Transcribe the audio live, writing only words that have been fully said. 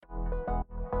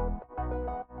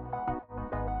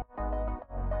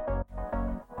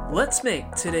Let's make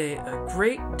today a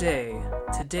great day.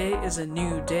 Today is a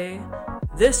new day.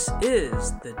 This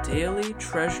is the Daily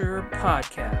Treasure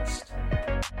Podcast.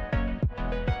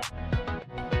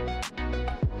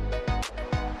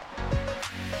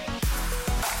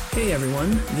 Hey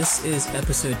everyone, this is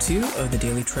episode 2 of the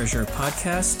Daily Treasure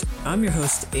Podcast. I'm your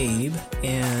host Abe,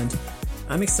 and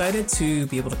I'm excited to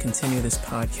be able to continue this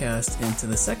podcast into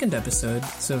the second episode.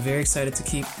 So very excited to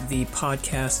keep the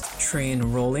podcast train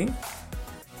rolling.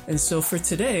 And so for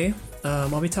today,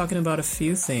 I'll be talking about a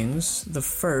few things. The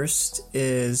first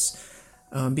is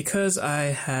because I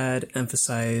had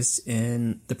emphasized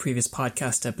in the previous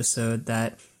podcast episode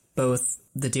that both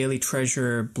the Daily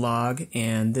Treasure blog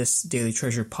and this Daily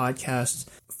Treasure podcast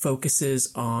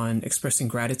focuses on expressing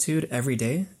gratitude every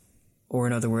day, or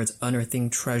in other words,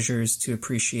 unearthing treasures to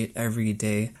appreciate every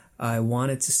day. I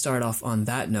wanted to start off on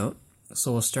that note,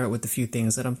 so we'll start with a few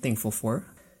things that I'm thankful for.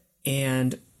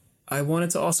 And I wanted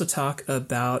to also talk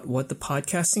about what the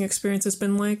podcasting experience has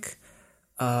been like.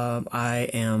 I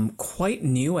am quite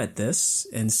new at this,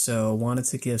 and so wanted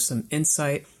to give some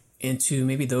insight into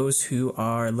maybe those who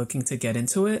are looking to get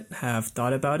into it, have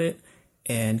thought about it,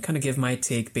 and kind of give my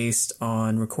take based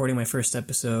on recording my first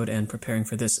episode and preparing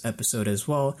for this episode as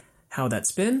well, how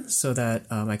that's been, so that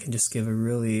I can just give a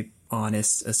really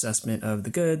honest assessment of the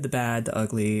good, the bad, the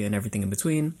ugly, and everything in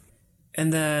between.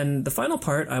 And then the final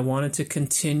part, I wanted to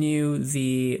continue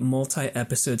the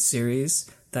multi-episode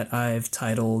series that I've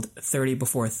titled 30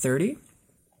 Before 30,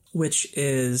 which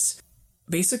is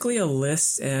basically a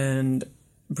list and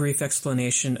brief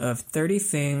explanation of 30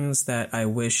 things that I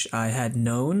wish I had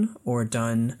known or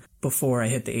done before I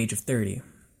hit the age of 30.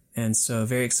 And so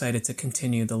very excited to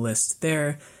continue the list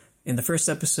there. In the first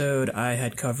episode, I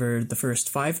had covered the first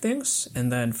 5 things,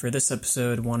 and then for this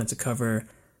episode, wanted to cover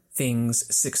things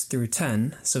 6 through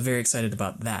 10, so very excited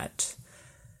about that.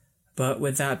 But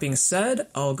with that being said,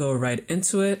 I'll go right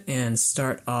into it and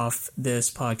start off this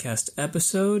podcast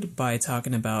episode by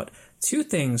talking about 2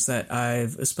 things that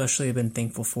I've especially been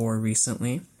thankful for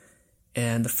recently.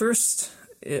 And the first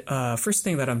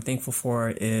thing that I'm thankful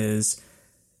for is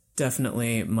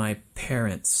definitely my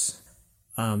parents.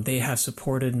 They have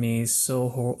supported me so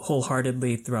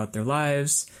wholeheartedly throughout their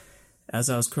lives. As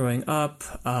I was growing up,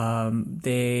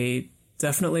 they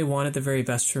definitely wanted the very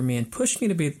best for me and pushed me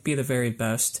to be the very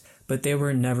best, but they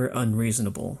were never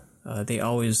unreasonable. They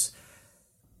always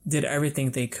did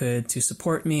everything they could to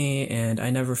support me, and I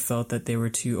never felt that they were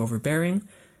too overbearing,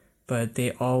 but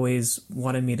they always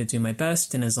wanted me to do my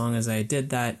best, and as long as I did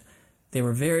that, they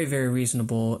were very, very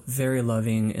reasonable, very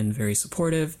loving, and very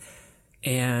supportive.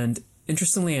 And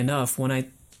interestingly enough, when I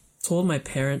told my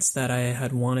parents that I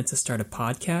had wanted to start a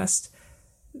podcast,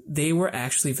 they were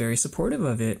actually very supportive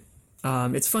of it.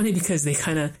 It's funny because they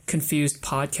kind of confused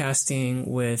podcasting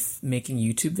with making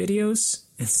YouTube videos.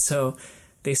 And so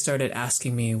they started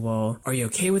asking me, well, are you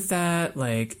okay with that?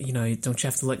 Like, don't you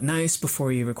have to look nice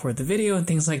before you record the video and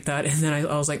things like that? And then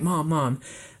I was like, Mom,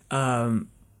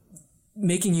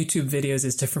 making YouTube videos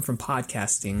is different from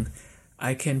podcasting.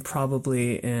 I can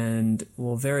probably and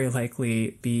will very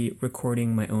likely be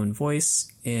recording my own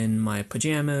voice in my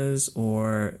pajamas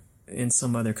or in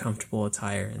some other comfortable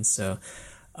attire. And so,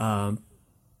 that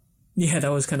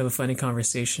was kind of a funny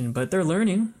conversation, but they're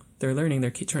learning. They're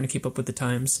trying to keep up with the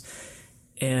times.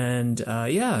 And,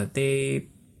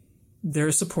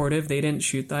 they're supportive. They didn't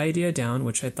shoot the idea down,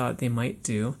 which I thought they might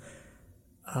do.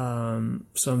 So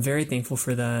I'm very thankful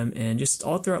for them. And just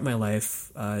all throughout my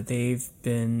life, they've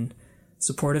been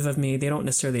supportive of me. They don't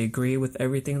necessarily agree with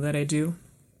everything that I do.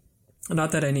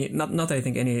 Not that I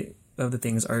think any of the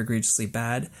things are egregiously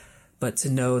bad, but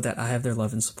to know that I have their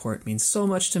love and support means so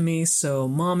much to me. So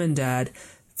Mom and Dad,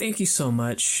 thank you so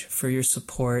much for your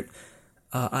support.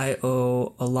 I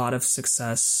owe a lot of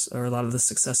success, or a lot of the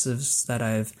successes that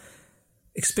I've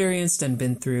experienced and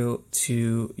been through,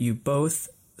 to you both.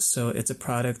 So it's a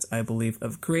product, I believe,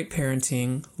 of great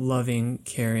parenting, loving,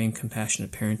 caring,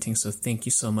 compassionate parenting. So thank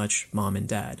you so much, Mom and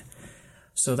Dad.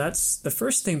 So that's the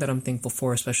first thing that I'm thankful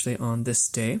for, especially on this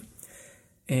day.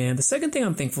 And the second thing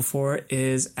I'm thankful for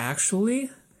is actually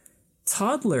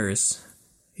toddlers.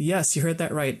 Yes, you heard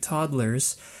that right,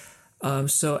 toddlers.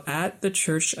 So at the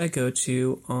church I go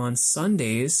to on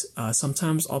Sundays,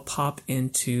 sometimes I'll pop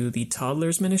into the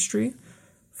toddlers ministry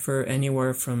for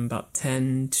anywhere from about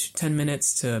 10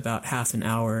 minutes to about half an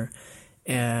hour.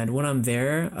 And when I'm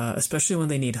there, especially when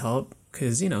they need help,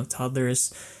 because,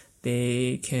 toddlers,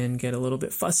 they can get a little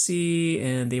bit fussy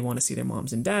and they want to see their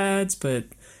moms and dads, but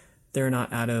they're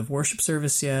not out of worship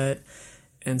service yet.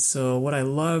 And so what I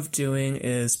love doing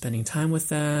is spending time with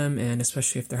them, and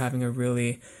especially if they're having a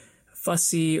really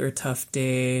fussy or tough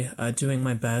day, doing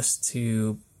my best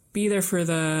to be there for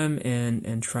them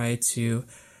and try to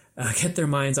get their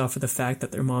minds off of the fact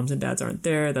that their moms and dads aren't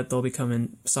there, that they'll be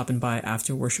stopping by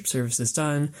after worship service is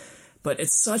done. But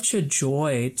it's such a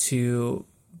joy to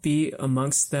be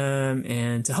amongst them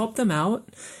and to help them out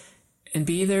and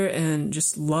be there and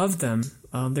just love them.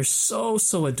 They're so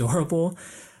adorable.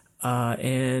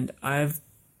 And I've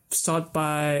stopped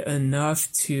by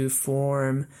enough to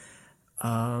form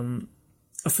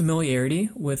a familiarity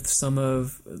with some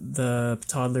of the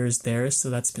toddlers there.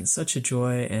 So that's been such a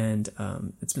joy, and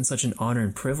it's been such an honor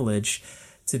and privilege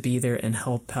to be there and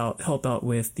help out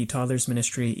with the toddlers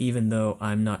ministry, even though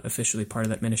I'm not officially part of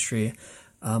that ministry.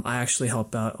 I actually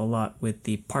help out a lot with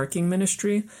the parking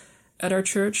ministry at our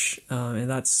church, and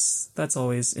that's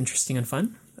always interesting and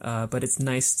fun. But it's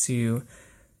nice to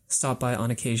stop by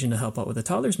on occasion to help out with the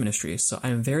toddlers ministry. So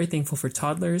I'm very thankful for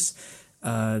toddlers.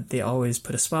 They always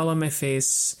put a smile on my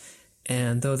face,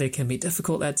 and though they can be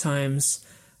difficult at times,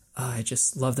 I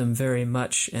just love them very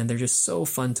much, and they're just so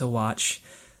fun to watch.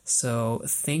 So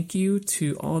thank you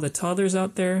to all the toddlers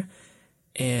out there,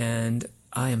 and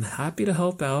I am happy to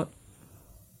help out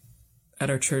at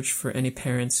our church for any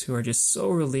parents who are just so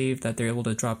relieved that they're able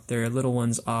to drop their little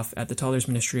ones off at the toddlers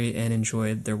ministry and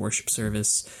enjoy their worship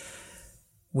service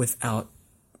without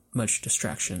much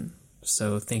distraction.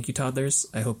 So thank you, toddlers.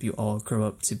 I hope you all grow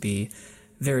up to be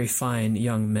very fine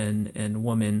young men and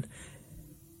women.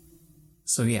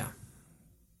 So yeah,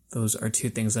 those are two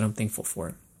things that I'm thankful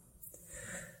for.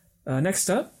 Next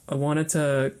up, I wanted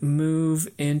to move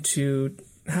into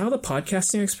how the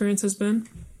podcasting experience has been.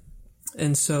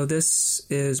 And so this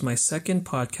is my second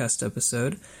podcast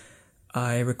episode.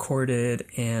 I recorded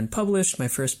and published my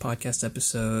first podcast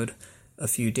episode a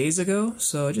few days ago.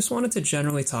 So I just wanted to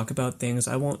generally talk about things.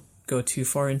 I won't go too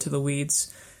far into the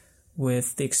weeds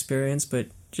with the experience, but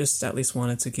just at least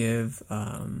wanted to give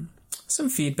some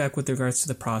feedback with regards to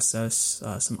the process,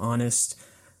 some honest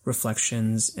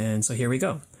reflections. And so here we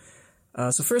go.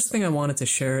 So first thing I wanted to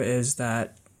share is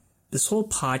that this whole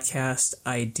podcast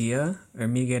idea, or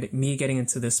me getting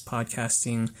into this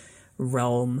podcasting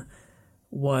realm,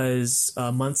 was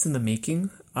months in the making.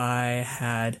 I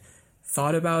had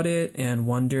thought about it and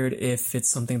wondered if it's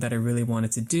something that I really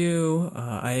wanted to do.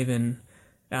 I even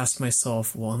asked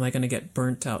myself, well, am I going to get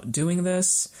burnt out doing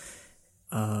this?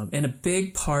 And a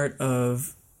big part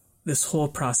of this whole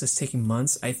process taking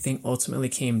months, I think ultimately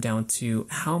came down to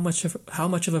how much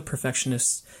of a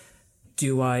perfectionist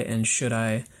do I and should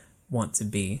I want to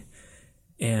be.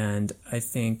 And I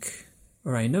think,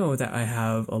 or I know that I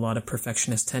have a lot of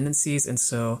perfectionist tendencies, and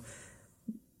so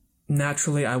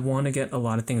naturally I want to get a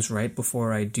lot of things right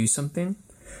before I do something.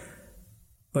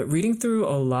 But reading through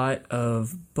a lot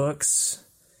of books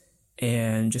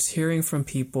and just hearing from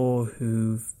people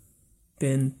who've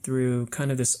been through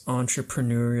kind of this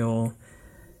entrepreneurial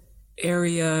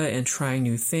area and trying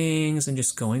new things and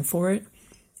just going for it,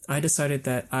 I decided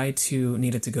that I too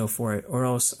needed to go for it, or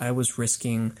else I was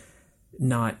risking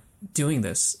not doing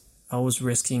this. I was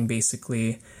risking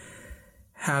basically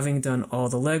having done all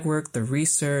the legwork, the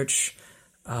research,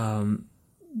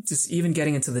 just even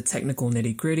getting into the technical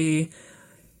nitty-gritty,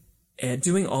 and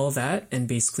doing all that and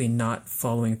basically not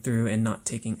following through and not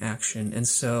taking action. And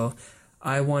so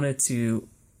I wanted to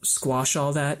squash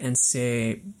all that and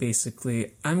say,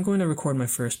 basically, I'm going to record my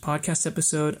first podcast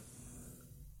episode.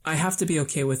 I have to be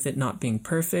okay with it not being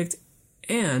perfect.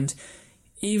 And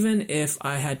even if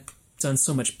I had done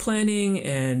so much planning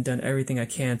and done everything I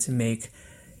can to make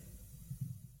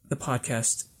the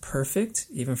podcast perfect,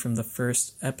 even from the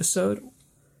first episode,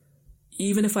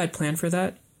 even if I'd planned for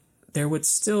that, there would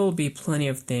still be plenty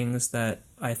of things that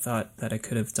I thought that I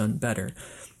could have done better.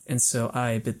 And so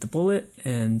I bit the bullet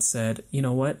and said, you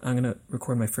know what, I'm going to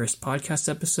record my first podcast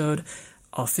episode.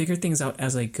 I'll figure things out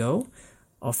as I go.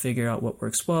 I'll figure out what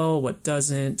works well, what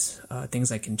doesn't,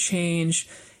 things I can change.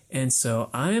 And so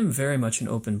I am very much an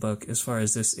open book as far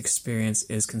as this experience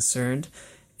is concerned.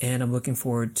 And I'm looking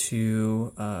forward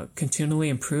to continually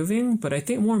improving, but I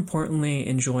think more importantly,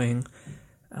 enjoying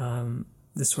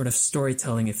this sort of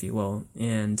storytelling, if you will.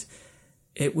 And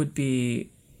it would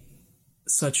be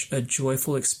such a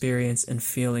joyful experience and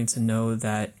feeling to know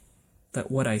that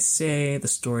what I say, the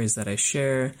stories that I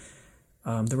share,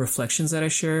 the reflections that I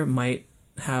share might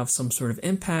have some sort of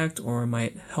impact or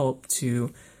might help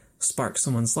to spark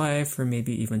someone's life or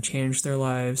maybe even change their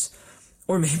lives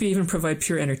or maybe even provide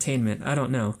pure entertainment. I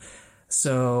don't know.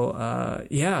 So,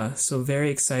 so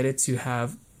very excited to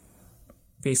have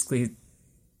basically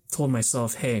told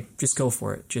myself, hey, just go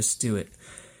for it. Just do it.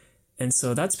 And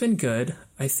so that's been good.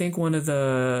 I think one of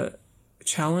the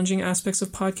challenging aspects of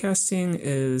podcasting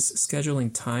is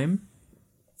scheduling time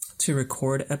to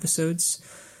record episodes.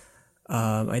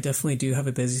 I definitely do have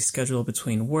a busy schedule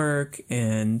between work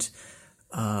and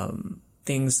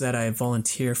things that I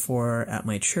volunteer for at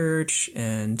my church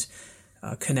and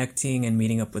connecting and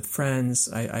meeting up with friends.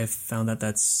 I've found that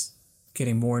that's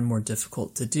getting more and more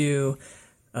difficult to do,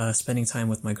 spending time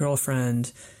with my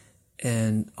girlfriend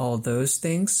and all those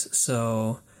things.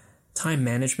 So time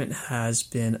management has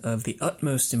been of the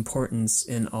utmost importance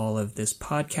in all of this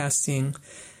podcasting.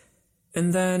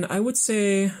 And then I would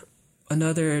say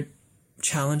another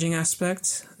challenging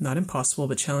aspect, not impossible,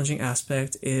 but challenging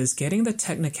aspect, is getting the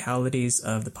technicalities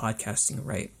of the podcasting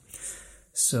right.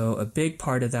 So a big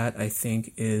part of that, I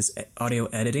think, is audio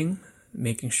editing,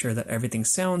 making sure that everything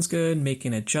sounds good,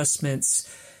 making adjustments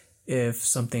if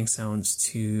something sounds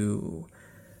too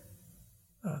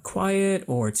quiet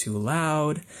or too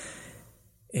loud,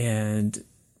 and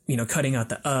cutting out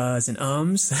the uhs and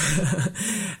ums,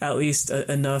 at least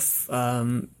enough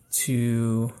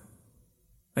to...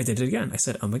 I did it again. I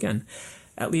said again.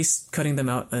 At least cutting them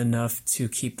out enough to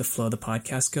keep the flow of the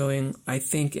podcast going. I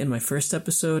think in my first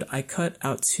episode, I cut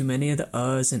out too many of the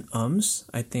uhs and ums.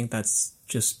 I think that's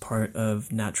just part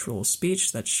of natural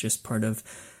speech. That's just part of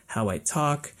how I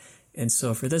talk. And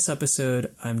so for this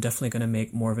episode, I'm definitely going to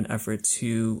make more of an effort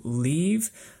to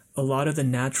leave a lot of the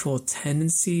natural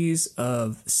tendencies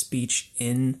of speech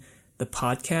in the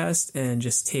podcast and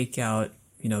just take out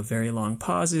very long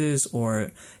pauses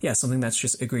or, something that's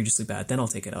just egregiously bad. Then I'll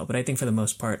take it out. But I think for the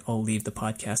most part, I'll leave the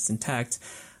podcast intact.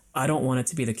 I don't want it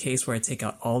to be the case where I take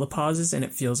out all the pauses and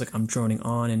it feels like I'm droning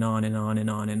on and on and on and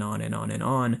on and on and on and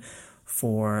on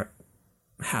for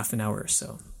half an hour or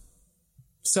so.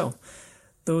 So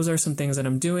those are some things that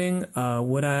I'm doing.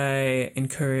 Would I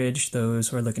encourage those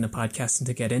who are looking at podcasting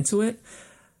to get into it?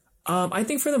 I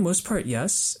think for the most part,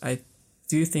 yes. I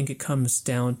do think it comes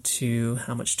down to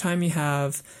how much time you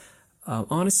have.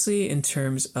 Honestly, in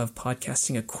terms of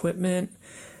podcasting equipment,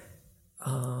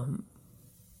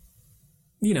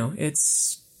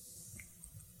 it's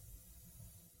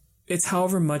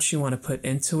however much you want to put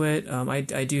into it.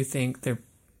 I do think there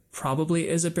probably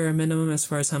is a bare minimum as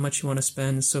far as how much you want to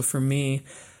spend. So for me,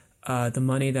 the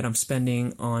money that I'm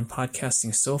spending on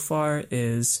podcasting so far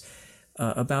is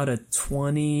about a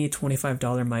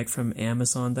 $25 mic from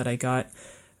Amazon that I got.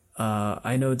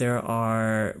 I know there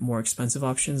are more expensive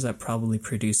options that probably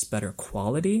produce better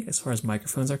quality as far as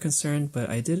microphones are concerned, but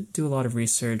I did do a lot of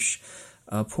research,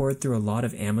 poured through a lot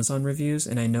of Amazon reviews,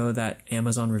 and I know that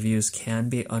Amazon reviews can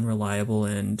be unreliable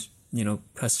and,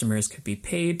 customers could be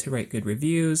paid to write good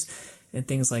reviews and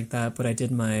things like that, but I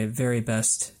did my very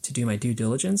best to do my due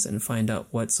diligence and find out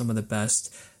what some of the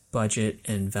best budget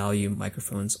and value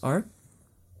microphones are.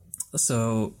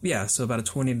 So about a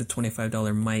 $20 to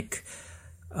 $25 mic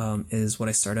is what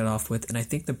I started off with. And I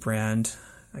think the brand,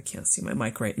 I can't see my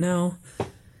mic right now.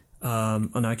 Oh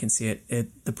no, I can see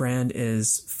it. The brand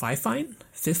is Fifine.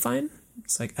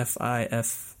 It's like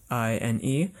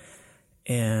Fifine.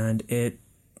 And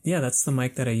that's the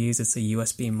mic that I use. It's a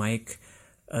USB mic.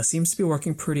 Seems to be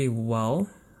working pretty well.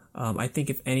 I think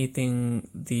if anything,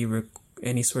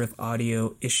 any sort of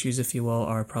audio issues, if you will,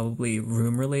 are probably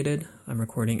room related. I'm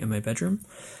recording in my bedroom,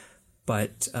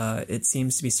 but it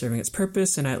seems to be serving its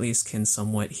purpose, and I at least can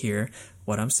somewhat hear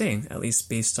what I'm saying, at least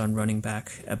based on running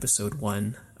back episode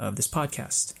 1 of this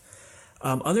podcast.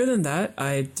 Other than that,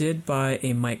 I did buy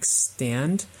a mic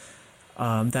stand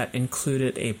that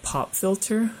included a pop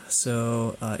filter.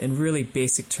 So in really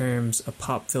basic terms, a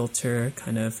pop filter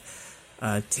kind of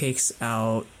filters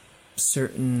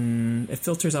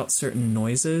out certain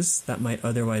noises that might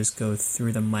otherwise go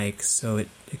through the mic. So it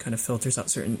kind of filters out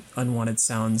certain unwanted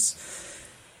sounds.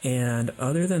 And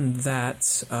other than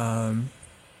that,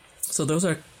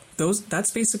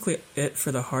 that's basically it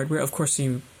for the hardware. Of course,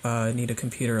 you need a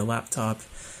computer or laptop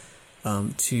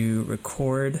to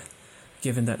record,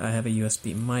 given that I have a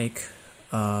USB mic.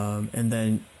 And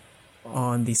then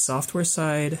on the software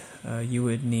side, you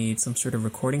would need some sort of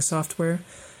recording software.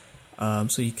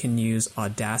 So you can use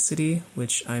Audacity,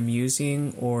 which I'm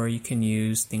using, or you can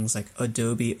use things like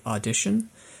Adobe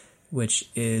Audition, which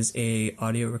is a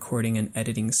audio recording and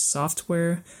editing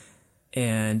software.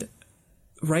 And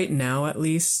right now, at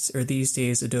least, or these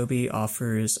days, Adobe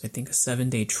offers, I think, a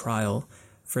 7-day trial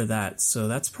for that. So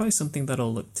that's probably something that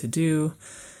I'll look to do.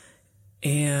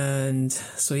 And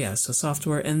so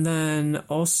software. And then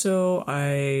also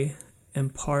I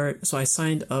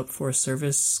signed up for a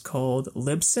service called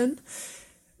Libsyn,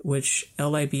 which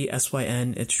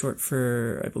Libsyn, it's short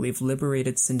for, I believe,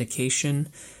 Liberated Syndication.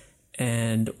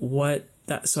 And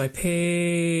so I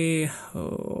pay,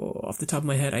 off the top of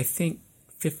my head, I think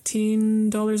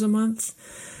 $15 a month.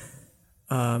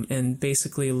 And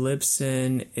basically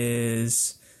Libsyn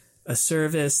is a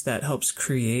service that helps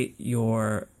create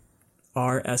your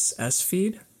RSS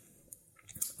feed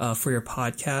for your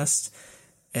podcast.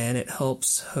 And it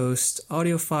helps host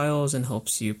audio files and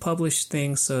helps you publish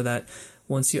things so that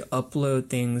once you upload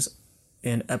things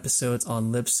and episodes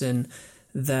on Libsyn,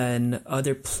 then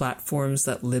other platforms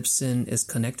that Libsyn is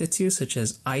connected to, such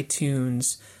as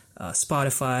iTunes,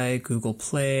 Spotify, Google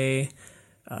Play,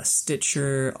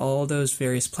 Stitcher, all those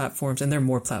various platforms, and there are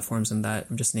more platforms than that.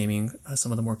 I'm just naming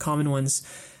some of the more common ones.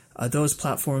 Those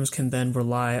platforms can then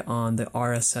rely on the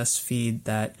RSS feed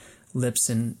that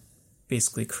Libsyn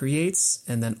basically creates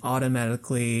and then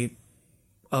automatically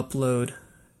upload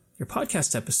your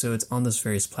podcast episodes on those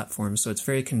various platforms. So it's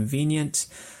very convenient.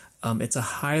 It's a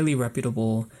highly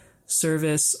reputable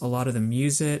service. A lot of them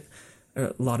use it.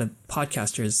 A lot of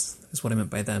podcasters is what I meant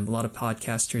by them. A lot of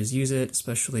podcasters use it,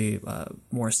 especially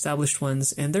more established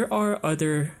ones. And there are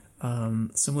other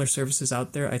similar services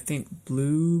out there. I think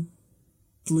Blueberry,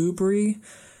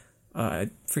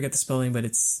 I forget the spelling, but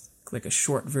it's like a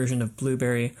short version of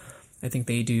Blueberry. I think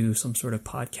they do some sort of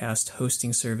podcast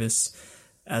hosting service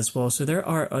as well. So there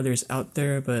are others out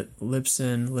there, but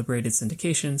Libsyn, Liberated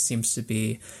Syndication, seems to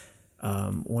be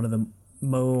one of the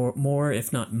more,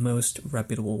 if not most,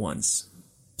 reputable ones.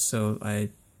 So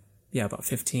about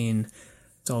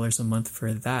 $15 a month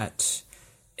for that.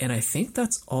 And I think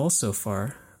that's all so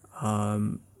far.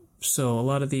 So a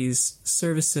lot of these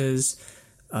services,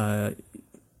 it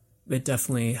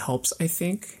definitely helps, I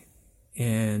think.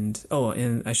 And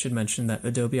I should mention that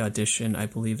Adobe Audition, I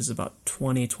believe, is about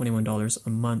 $21 a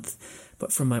month.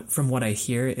 But from what I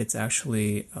hear, it's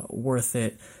actually worth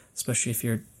it, especially if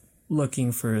you're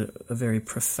looking for a very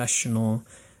professional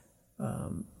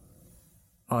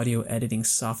audio editing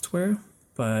software.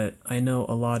 But I know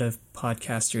a lot of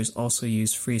podcasters also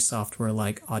use free software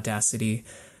like Audacity,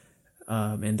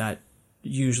 and that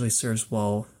usually serves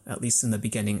well, at least in the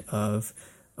beginning of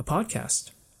a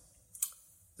podcast.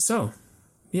 So,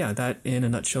 yeah, that in a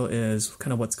nutshell is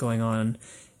kind of what's going on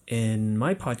in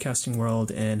my podcasting world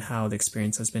and how the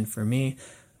experience has been for me.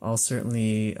 I'll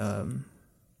certainly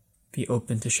be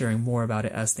open to sharing more about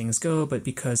it as things go, but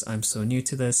because I'm so new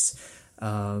to this,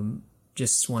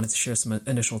 just wanted to share some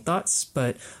initial thoughts.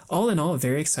 But all in all,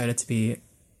 very excited to be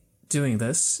doing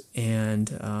this,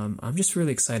 and I'm just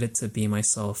really excited to be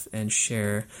myself and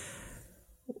share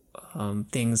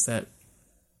things that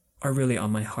are really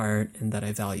on my heart and that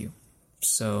I value.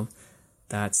 So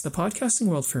that's the podcasting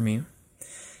world for me.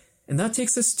 And that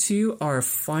takes us to our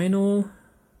final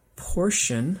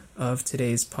portion of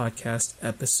today's podcast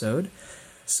episode.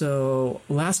 So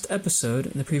in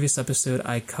the previous episode,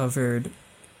 I covered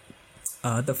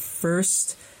the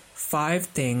first 5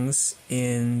 things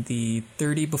in the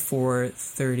 30 Before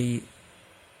 30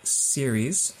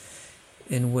 series,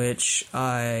 in which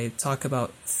I talk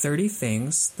about 30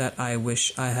 things that I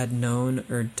wish I had known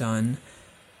or done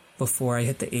before I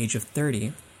hit the age of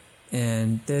 30.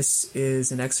 And this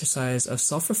is an exercise of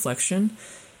self-reflection,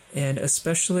 and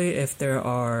especially if there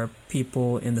are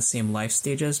people in the same life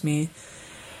stage as me,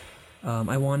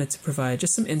 I wanted to provide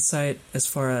just some insight as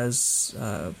far as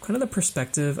kind of the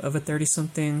perspective of a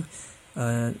 30-something.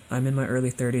 I'm in my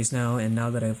early 30s now, and now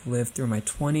that I've lived through my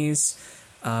 20s,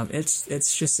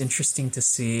 it's just interesting to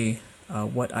see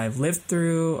what I've lived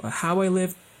through, how I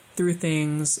lived through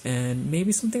things, and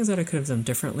maybe some things that I could have done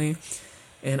differently.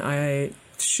 And I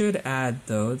should add,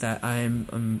 though, that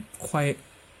I'm quite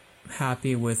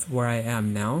happy with where I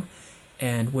am now,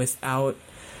 and without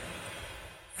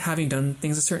having done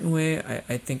things a certain way,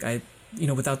 I think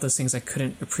without those things, I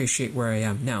couldn't appreciate where I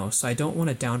am now. So I don't want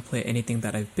to downplay anything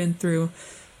that I've been through,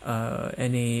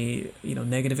 any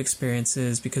negative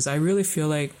experiences, because I really feel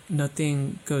like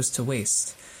nothing goes to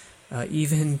waste.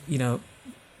 Even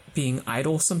being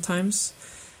idle sometimes,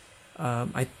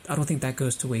 I don't think that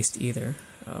goes to waste either.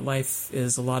 Life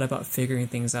is a lot about figuring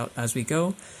things out as we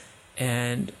go,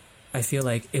 and I feel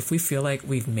like if we feel like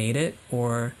we've made it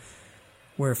or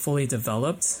we're fully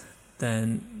developed,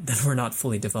 then we're not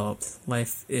fully developed.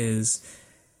 Life is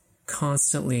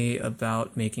constantly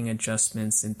about making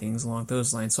adjustments and things along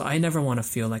those lines. So I never want to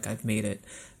feel like I've made it,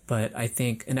 but I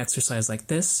think an exercise like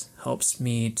this helps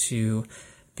me to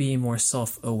be more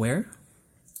self-aware,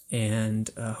 and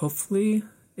hopefully,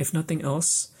 if nothing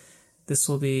else, this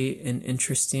will be an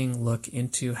interesting look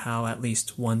into how at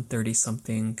least one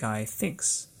 30-something guy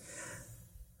thinks.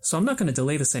 So I'm not going to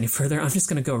delay this any further. I'm just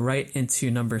going to go right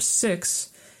into number 6.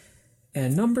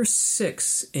 And number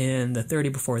 6 in the 30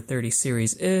 Before 30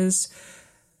 series is,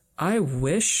 I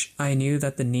wish I knew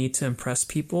that the need to impress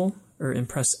people or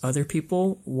impress other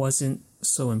people wasn't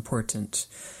so important.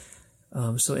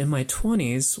 So in my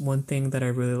 20s, one thing that I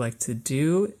really liked to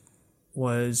do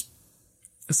was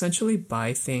essentially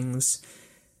buy things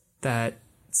that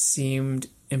seemed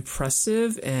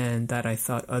impressive and that I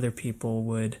thought other people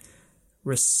would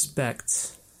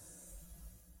respect.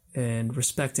 And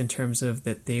respect in terms of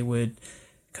that they would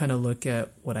kind of look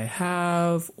at what I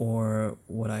have or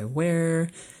what I wear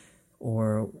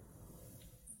or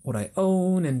what I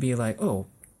own and be like, oh,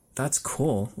 that's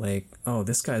cool. Like, oh,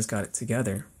 this guy's got it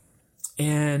together.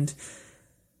 And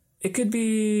it could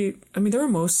be, I mean, there were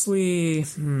mostly,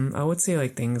 I would say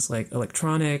like things like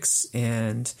electronics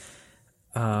and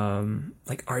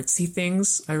like artsy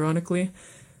things, ironically.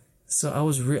 So I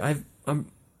was,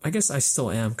 I guess I still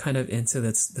am kind of into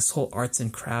this whole arts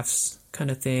and crafts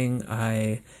kind of thing.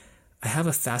 I have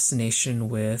a fascination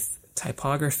with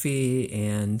typography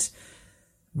and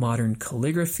modern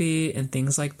calligraphy and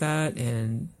things like that.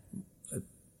 And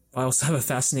I also have a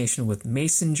fascination with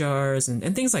mason jars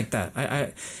and things like that.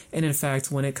 And in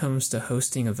fact, when it comes to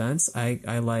hosting events,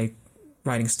 I like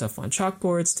writing stuff on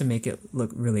chalkboards to make it look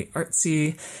really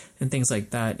artsy and things like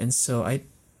that. And so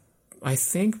I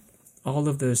think all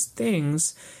of those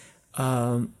things,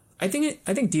 I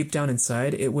think deep down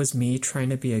inside, it was me trying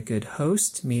to be a good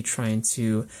host, me trying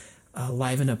to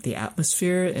liven up the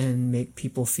atmosphere and make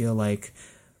people feel like,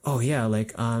 oh yeah,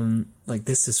 like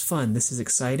this is fun, this is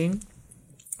exciting.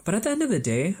 But at the end of the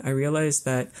day, I realized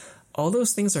that all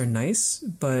those things are nice,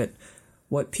 but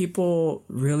what people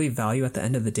really value at the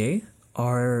end of the day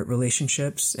are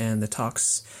relationships and the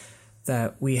talks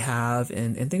that we have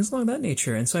and things along that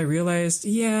nature. And so I realized,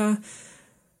 yeah,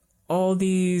 all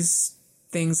these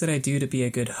things that I do to be a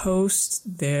good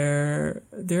host, they're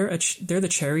the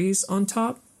cherries on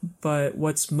top. But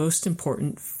what's most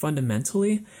important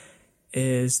fundamentally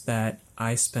is that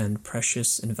I spend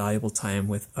precious and valuable time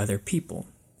with other people.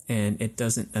 And it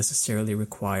doesn't necessarily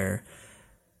require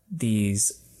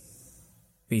these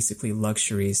basically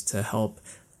luxuries to help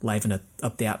liven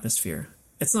up the atmosphere.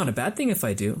 It's not a bad thing if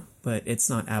I do, but it's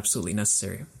not absolutely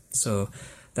necessary. So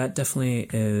that definitely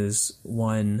is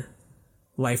one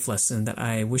life lesson that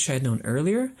I wish I had known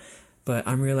earlier, but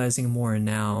I'm realizing more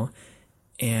now.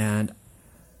 And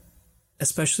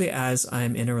especially as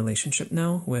I'm in a relationship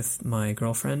now with my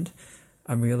girlfriend,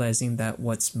 I'm realizing that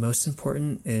what's most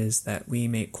important is that we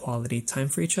make quality time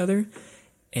for each other.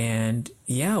 And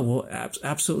yeah, we'll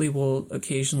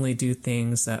occasionally do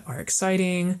things that are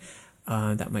exciting,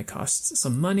 that might cost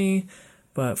some money,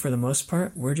 but for the most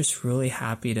part, we're just really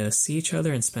happy to see each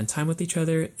other and spend time with each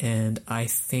other. And I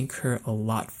thank her a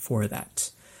lot for that.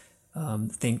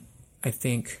 I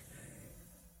thank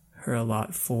her a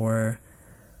lot for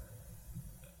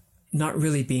not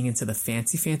really being into the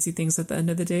fancy things at the end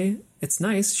of the day. It's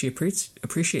nice. She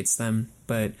appreciates them,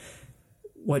 but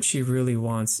what she really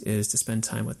wants is to spend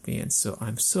time with me. And so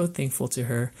I'm so thankful to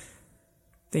her.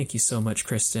 Thank you so much,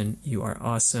 Kristen. You are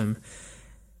awesome.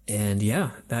 And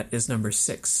yeah, that is number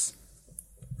 6.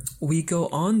 We go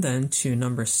on then to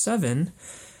number 7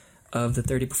 of the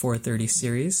 30 Before 30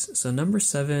 series. So number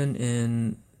 7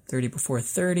 in 30 Before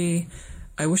 30,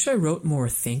 I wish I wrote more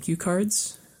thank you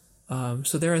cards.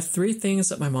 So there are 3 things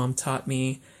that my mom taught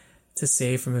me to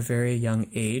say from a very young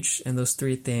age. And those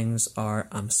 3 things are,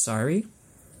 I'm sorry,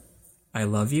 I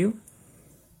love you,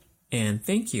 and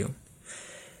thank you.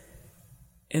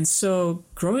 And so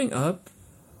growing up,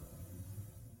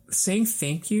 saying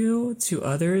thank you to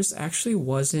others actually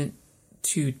wasn't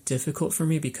too difficult for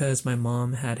me because my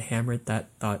mom had hammered that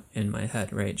thought in my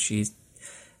head, right? She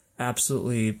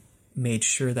absolutely made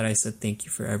sure that I said thank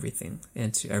you for everything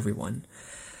and to everyone.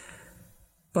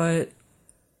 But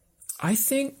I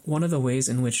think one of the ways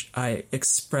in which I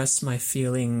express my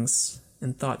feelings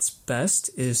and thoughts best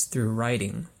is through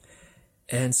writing.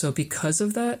 And so because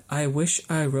of that, I wish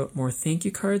I wrote more thank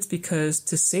you cards, because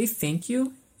to say thank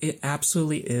you, it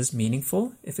absolutely is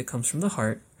meaningful if it comes from the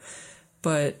heart.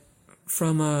 But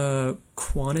from a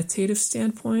quantitative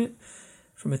standpoint,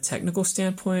 from a technical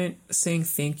standpoint, saying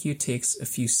thank you takes a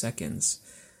few seconds.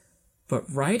 But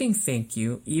writing thank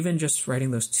you, even just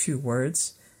writing those 2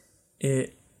 words,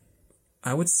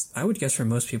 I would guess for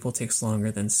most people takes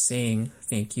longer than saying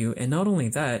thank you. And not only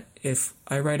that, if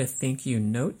I write a thank you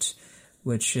note,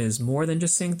 which is more than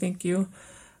just saying thank you,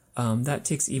 that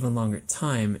takes even longer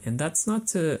time. And that's not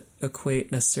to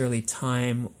equate necessarily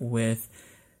time with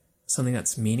something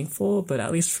that's meaningful, but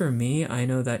at least for me, I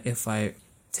know that if I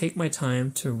take my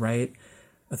time to write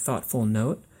a thoughtful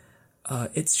note,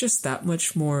 it's just that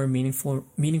much more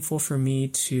meaningful for me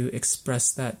to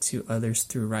express that to others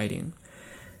through writing.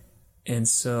 And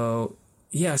so,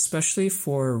 yeah, especially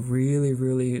for really,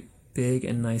 really big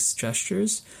and nice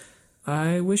gestures.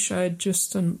 I wish I had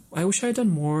done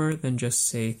more than just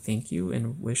say thank you,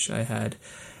 and wish I had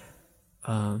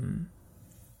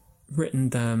written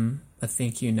them a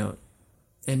thank you note,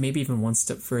 and maybe even one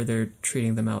step further,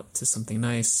 treating them out to something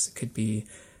nice. It could be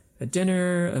a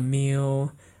dinner, a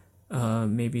meal,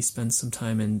 maybe spend some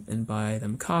time and buy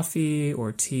them coffee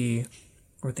or tea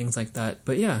or things like that.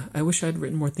 But yeah, I wish I'd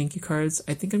written more thank you cards.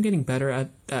 I think I'm getting better at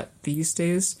that these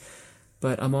days,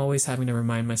 but I'm always having to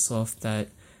remind myself that,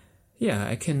 yeah,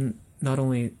 I can not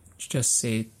only just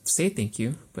say thank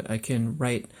you, but I can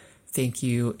write thank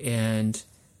you and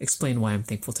explain why I'm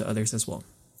thankful to others as well.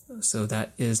 So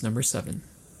that is number 7.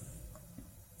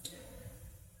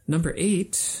 Number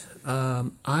 8,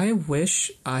 I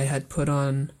wish I had put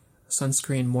on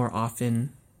sunscreen more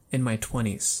often in my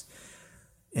 20s.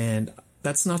 And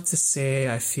that's not to say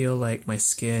I feel like my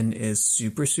skin is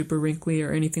super, super wrinkly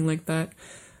or anything like that,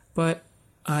 but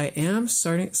I am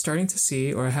starting to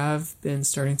see, or have been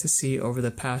starting to see over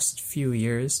the past few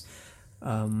years,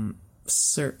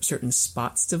 certain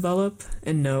spots develop.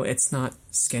 And no, it's not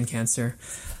skin cancer,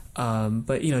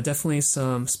 but definitely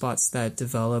some spots that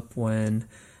develop when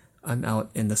I'm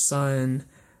out in the sun.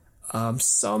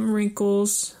 Some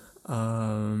wrinkles,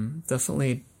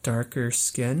 definitely darker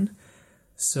skin.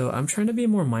 So I'm trying to be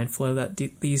more mindful of that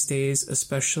these days,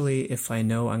 especially if I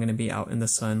know I'm going to be out in the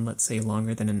sun, let's say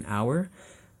longer than an hour.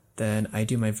 Then I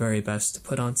do my very best to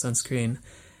put on sunscreen.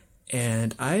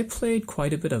 And I played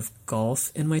quite a bit of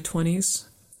golf in my 20s.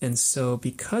 And so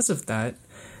because of that,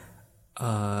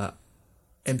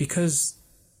 and because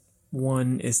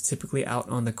one is typically out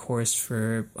on the course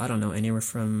for, I don't know, anywhere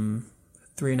from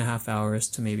 3.5 hours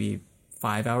to maybe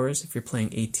 5 hours if you're playing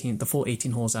the full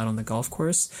 18 holes out on the golf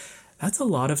course, that's a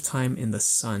lot of time in the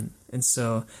sun. And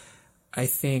so I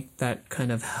think that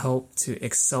kind of helped to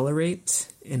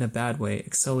accelerate, in a bad way,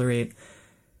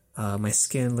 my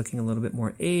skin looking a little bit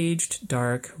more aged,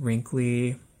 dark,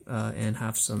 wrinkly, and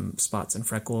have some spots and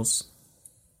freckles.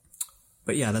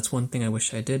 But yeah, that's one thing I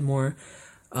wish I did more.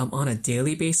 On a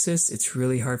daily basis, it's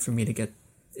really hard for me to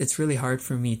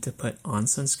put on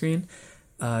sunscreen.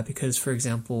 Because, for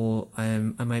example, I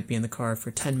might be in the car for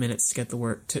 10 minutes to get to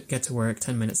work,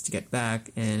 10 minutes to get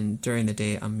back, and during the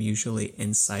day I'm usually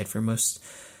inside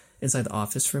the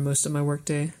office for most of my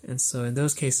workday. And so in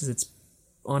those cases, it's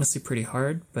honestly pretty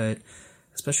hard. But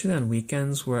especially on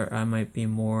weekends where I might be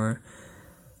more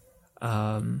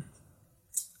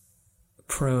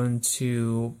prone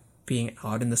to being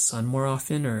out in the sun more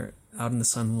often, or out in the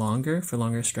sun for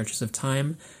longer stretches of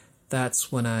time,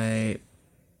 that's when I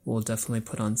will definitely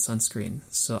put on sunscreen.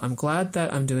 So I'm glad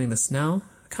that I'm doing this now.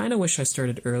 Kind of wish I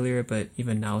started earlier, but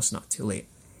even now it's not too late.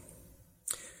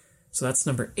 So that's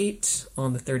number 8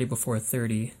 on the 30 Before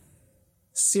 30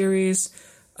 series.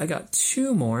 I got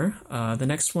 2 more. The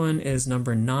next one is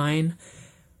number 9,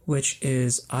 which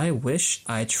is I wish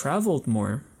I traveled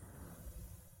more.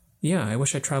 Yeah, I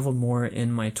wish I traveled more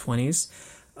in my 20s.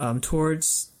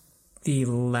 Towards the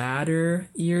latter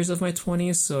years of my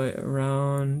 20s, so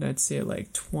around, I'd say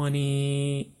like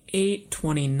 28,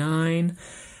 29,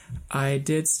 I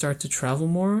did start to travel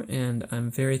more, and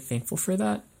I'm very thankful for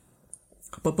that.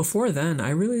 But before then, I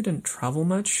really didn't travel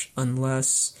much I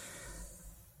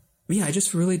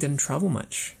just really didn't travel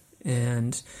much.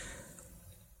 And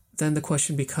then the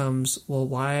question becomes, well,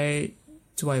 why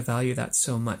do I value that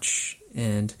so much?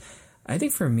 And I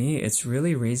think for me, it's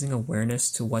really raising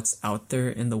awareness to what's out there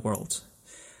in the world.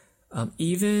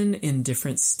 Even in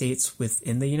different states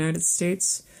within the United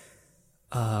States,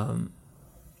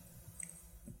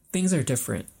 things are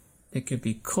different. It could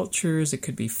be cultures, it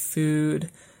could be food,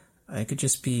 it could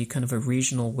just be kind of a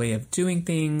regional way of doing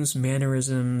things,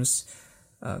 mannerisms,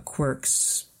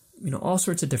 quirks, all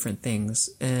sorts of different things.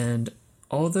 And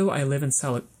although I live in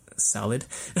salad,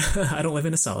 I don't live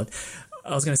in a salad.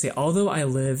 I was going to say, although I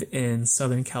live in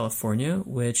Southern California,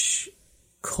 which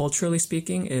culturally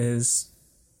speaking is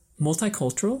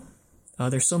multicultural,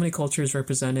 there's so many cultures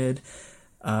represented,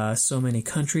 so many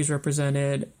countries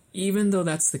represented. Even though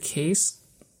that's the case,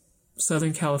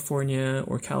 Southern California,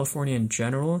 or California in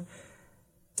general,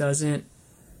 doesn't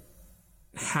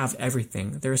have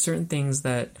everything. There are certain things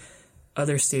that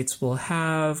other states will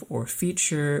have or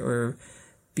feature or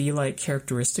be like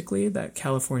characteristically that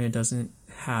California doesn't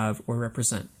have or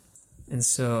represent. And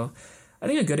so I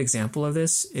think a good example of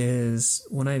this is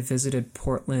when I visited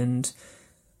Portland,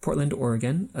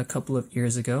 Oregon a couple of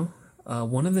years ago.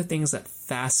 One of the things that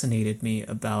fascinated me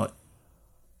about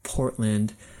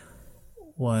Portland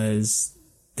was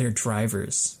their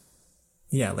drivers.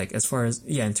 Yeah, like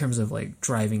in terms of like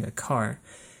driving a car.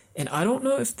 And I don't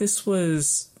know if this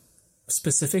was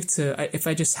specific to if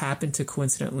I just happen to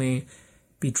coincidentally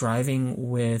be driving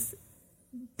with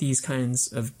these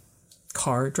kinds of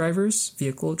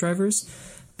vehicle drivers.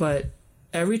 But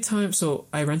every time, so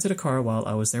I rented a car while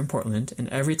I was there in Portland, and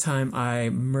every time I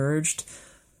merged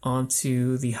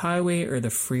onto the highway or the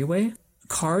freeway,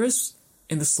 cars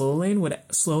in the slow lane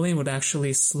would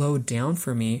actually slow down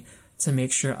for me to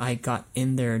make sure I got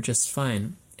in there just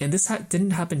fine. And this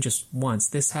didn't happen just once.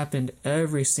 This happened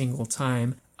every single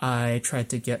time I tried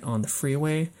to get on the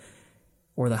freeway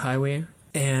or the highway.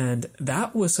 And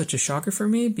that was such a shocker for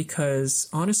me because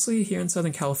honestly, here in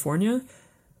Southern California,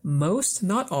 most,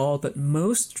 not all, but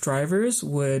most drivers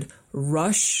would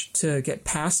rush to get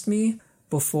past me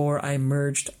before I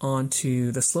merged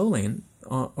onto the slow lane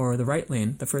or the right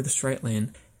lane, the furthest right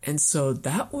lane. And so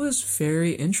that was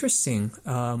very interesting.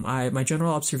 My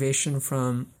general observation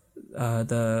from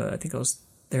I think I was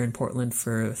there in Portland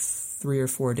for 3 or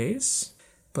 4 days,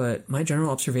 but my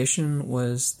general observation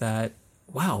was that,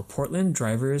 wow, Portland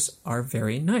drivers are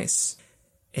very nice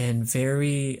and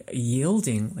very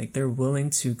yielding. Like they're willing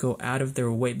to go out of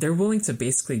their way. They're willing to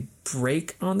basically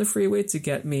brake on the freeway to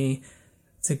get me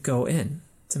to go in,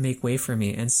 to make way for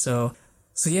me. And so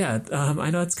yeah, I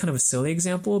know it's kind of a silly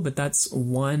example, but that's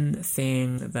one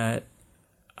thing that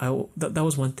that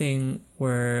was one thing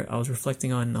where I was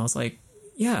reflecting on, and I was like,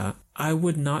 yeah, I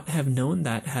would not have known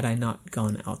that had I not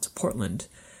gone out to Portland.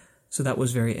 So that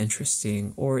was very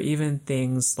interesting. Or even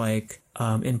things like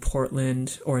in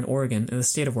Portland or in Oregon, in the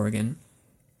state of Oregon.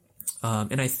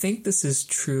 And I think this is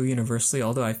true universally,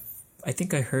 although I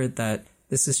think I heard that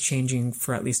this is changing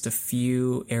for at least a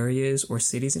few areas or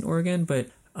cities in Oregon, but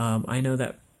I know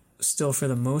that still for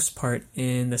the most part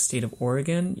in the state of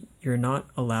Oregon, you're not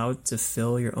allowed to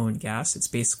fill your own gas. It's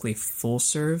basically full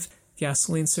serve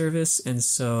gasoline service. And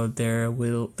so there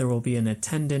will be an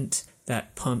attendant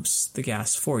that pumps the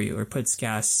gas for you or puts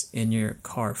gas in your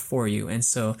car for you. And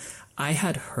so I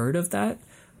had heard of that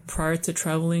prior to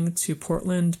traveling to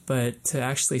Portland, but to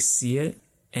actually see it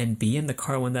and be in the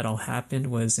car when that all happened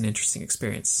was an interesting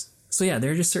experience. So yeah,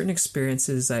 there are just certain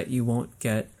experiences that you won't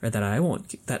get, or that I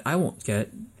won't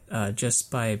get just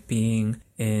by being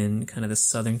in kind of the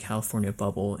Southern California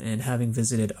bubble and having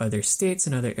visited other states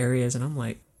and other areas. And I'm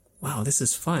like, wow, this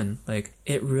is fun. Like,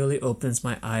 it really opens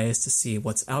my eyes to see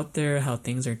what's out there, how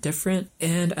things are different.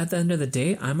 And at the end of the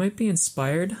day, I might be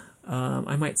inspired.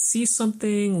 I might see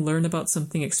something, learn about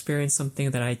something, experience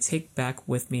something that I take back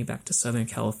with me back to Southern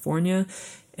California.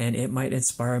 And it might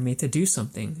inspire me to do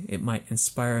something. It might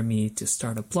inspire me to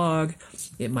start a blog.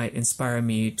 It might inspire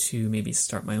me to maybe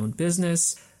start my own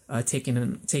business, taking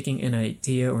an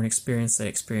idea or an experience that I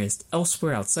experienced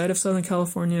elsewhere outside of Southern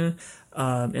California.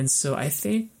 And so I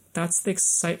think that's the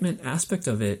excitement aspect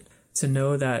of it, to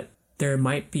know that there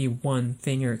might be one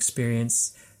thing or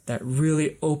experience that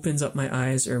really opens up my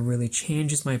eyes or really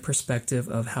changes my perspective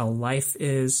of how life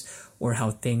is or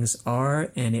how things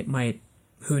are. And it might,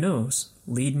 who knows,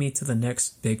 lead me to the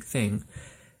next big thing.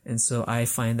 And so I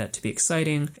find that to be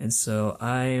exciting. And so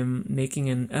I'm making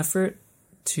an effort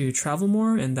to travel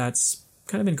more, and that's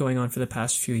kind of been going on for the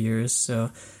past few years.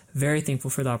 So very thankful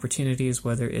for the opportunities,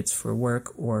 whether it's for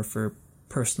work or for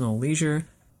personal leisure.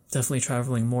 Definitely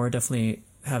traveling more, definitely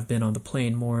have been on the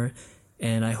plane more,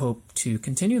 and I hope to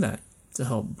continue that to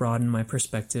help broaden my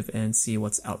perspective and see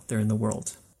what's out there in the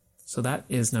world. So that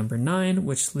is number 9,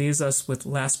 which leaves us with,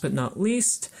 last but not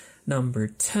least, number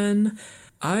 10.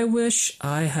 I wish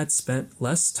I had spent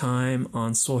less time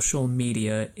on social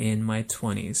media in my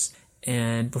 20s.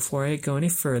 And before I go any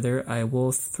further, I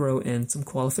will throw in some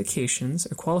qualifications,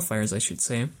 or qualifiers, I should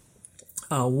say.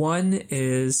 One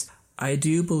is, I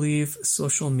do believe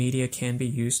social media can be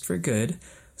used for good,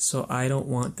 so I don't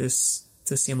want this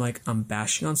to seem like I'm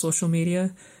bashing on social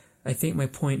media. I think my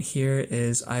point here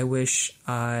is I wish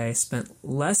I spent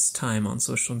less time on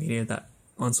social media,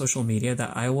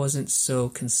 that I wasn't so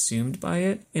consumed by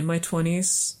it in my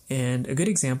 20s. And a good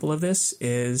example of this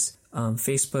is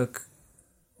Facebook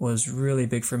was really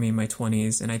big for me in my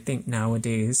 20s, and I think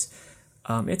nowadays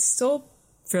it's still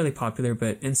fairly popular,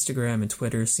 but Instagram and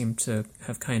Twitter seem to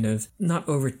have kind of not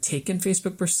overtaken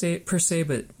Facebook per se,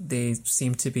 but they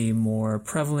seem to be more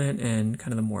prevalent and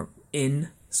kind of the more in,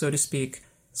 so to speak,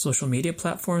 social media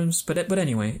platforms. But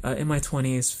anyway, in my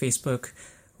 20s, Facebook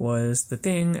was the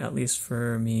thing, at least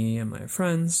for me and my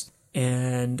friends.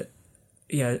 And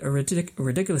yeah, a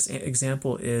ridiculous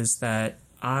example is that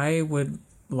I would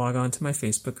log on to my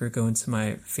Facebook or go into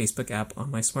my Facebook app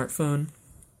on my smartphone,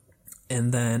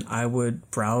 and then I would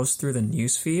browse through the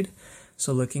news feed.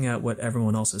 So looking at what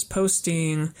everyone else is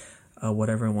posting, what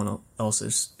everyone else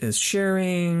is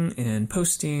sharing and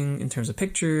posting in terms of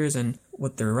pictures, and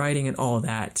what they're writing and all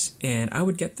that. And I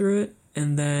would get through it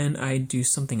and then I'd do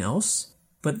something else.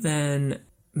 But then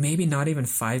maybe not even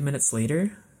 5 minutes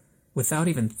later, without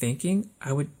even thinking,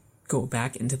 I would go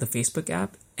back into the Facebook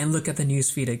app and look at the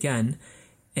newsfeed again.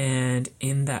 And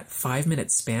in that 5 minute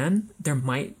span, there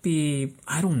might be,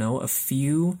 I don't know, a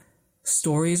few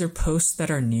stories or posts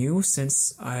that are new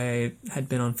since I had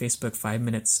been on Facebook 5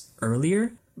 minutes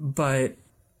earlier. But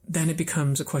then it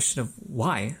becomes a question of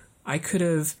why. I could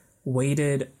have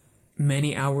waited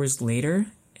many hours later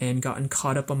and gotten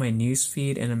caught up on my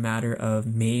newsfeed in a matter of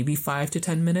maybe 5 to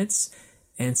 10 minutes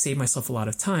and saved myself a lot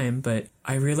of time. But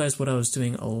I realized what I was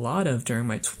doing a lot of during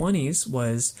my 20s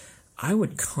was I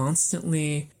would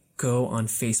constantly go on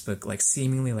Facebook, like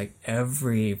seemingly like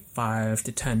every 5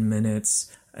 to 10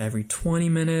 minutes, every 20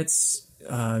 minutes,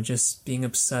 just being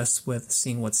obsessed with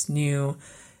seeing what's new.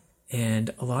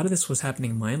 And a lot of this was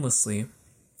happening mindlessly.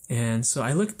 And so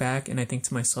I look back and I think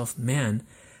to myself, man,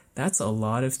 that's a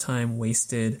lot of time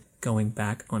wasted going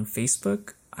back on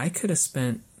Facebook. I could have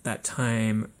spent that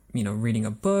time, reading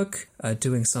a book,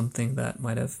 doing something that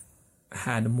might have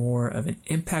had more of an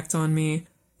impact on me.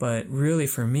 But really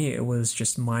for me, it was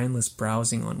just mindless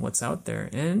browsing on what's out there.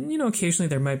 And, occasionally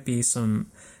there might be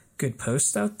some good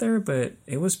posts out there, but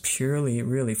it was purely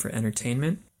really for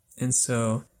entertainment. And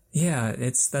so, yeah,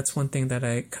 that's one thing that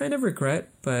I kind of regret,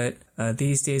 but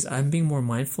these days I'm being more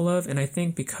mindful of. And I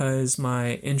think because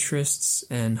my interests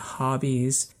and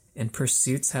hobbies and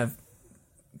pursuits have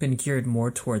been geared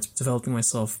more towards developing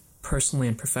myself personally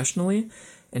and professionally,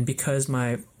 and because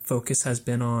my focus has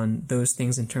been on those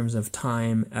things in terms of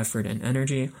time, effort, and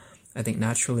energy, I think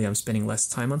naturally I'm spending less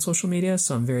time on social media.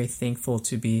 So I'm very thankful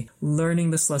to be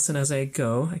learning this lesson as I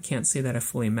go. I can't say that I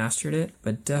fully mastered it,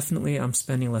 but definitely I'm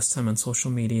spending less time on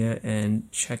social media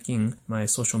and checking my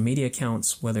social media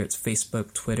accounts, whether it's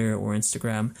Facebook, Twitter, or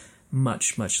Instagram,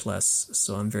 much, much less.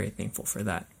 So I'm very thankful for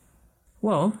that.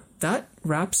 Well, that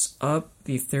wraps up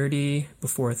the 30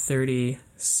 Before 30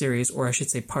 series, or I should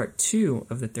say part 2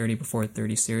 of the 30 Before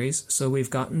 30 series. So we've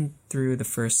gotten through the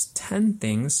first 10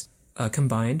 things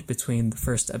combined between the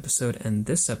first episode and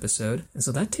this episode. And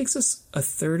so that takes us a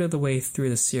third of the way through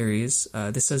the series.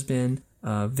 This has been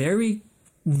very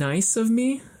nice of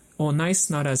me. Well, nice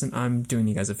not as in I'm doing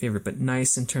you guys a favor, but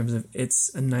nice in terms of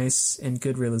it's a nice and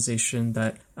good realization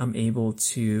that I'm able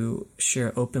to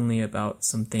share openly about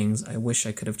some things I wish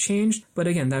I could have changed. But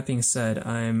again, that being said,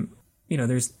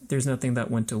 there's nothing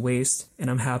that went to waste, and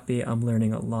I'm happy I'm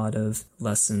learning a lot of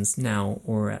lessons now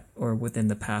or within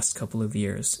the past couple of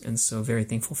years. And so very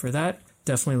thankful for that.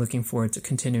 Definitely looking forward to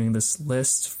continuing this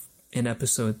list in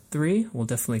episode 3. We'll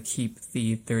definitely keep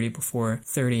the 30 Before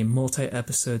 30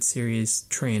 multi-episode series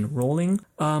train rolling.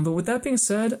 But with that being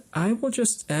said, I will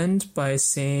just end by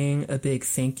saying a big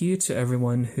thank you to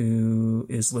everyone who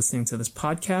is listening to this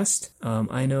podcast.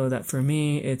 I know that for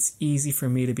me, it's easy for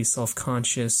me to be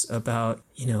self-conscious about,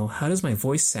 how does my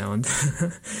voice sound?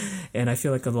 And I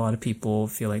feel like a lot of people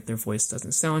feel like their voice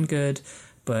doesn't sound good,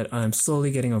 but I'm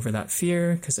slowly getting over that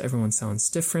fear because everyone sounds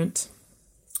different.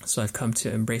 So I've come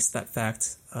to embrace that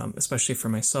fact, especially for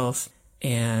myself.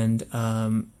 And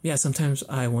sometimes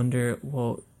I wonder,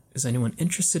 well, is anyone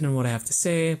interested in what I have to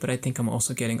say? But I think I'm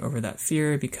also getting over that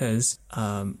fear because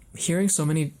hearing so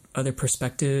many other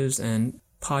perspectives and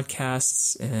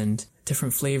podcasts and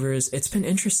different flavors, it's been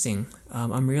interesting.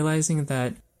 I'm realizing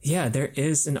that there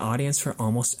is an audience for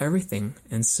almost everything.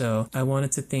 And so I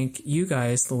wanted to thank you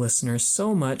guys, the listeners,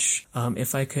 so much.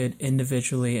 If I could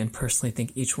individually and personally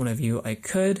thank each one of you, I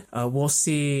could. We'll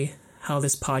see how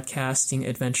this podcasting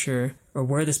adventure or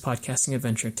where this podcasting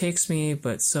adventure takes me,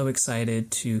 but so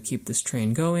excited to keep this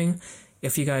train going.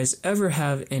 If you guys ever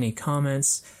have any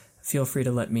comments, feel free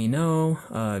to let me know.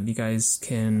 You guys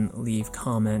can leave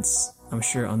comments, I'm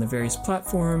sure, on the various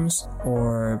platforms,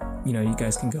 or, you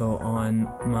guys can go on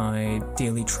my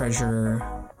Daily Treasure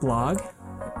blog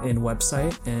and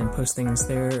website and post things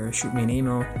there or shoot me an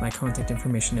email. My contact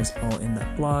information is all in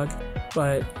that blog.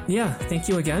 But thank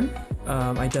you again.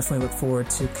 I definitely look forward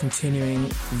to continuing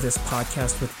this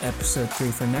podcast with episode 3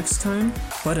 for next time.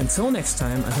 But until next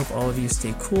time, I hope all of you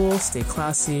stay cool, stay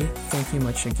classy. Thank you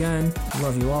much again.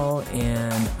 Love you all,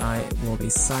 and I will be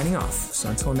signing off. So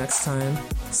until next time,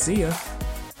 see ya.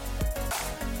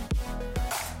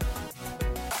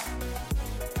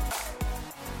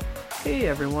 Hey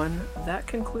everyone, that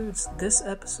concludes this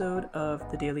episode of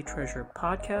the Daily Treasure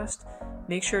podcast.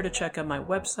 Make sure to check out my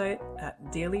website at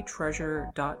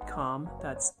dailytreasurer.com.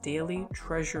 That's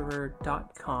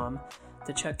dailytreasurer.com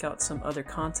to check out some other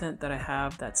content that I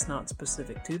have that's not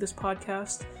specific to this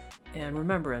podcast. And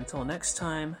remember, until next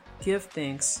time, give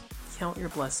thanks, count your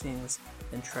blessings,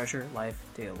 and treasure life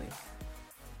daily.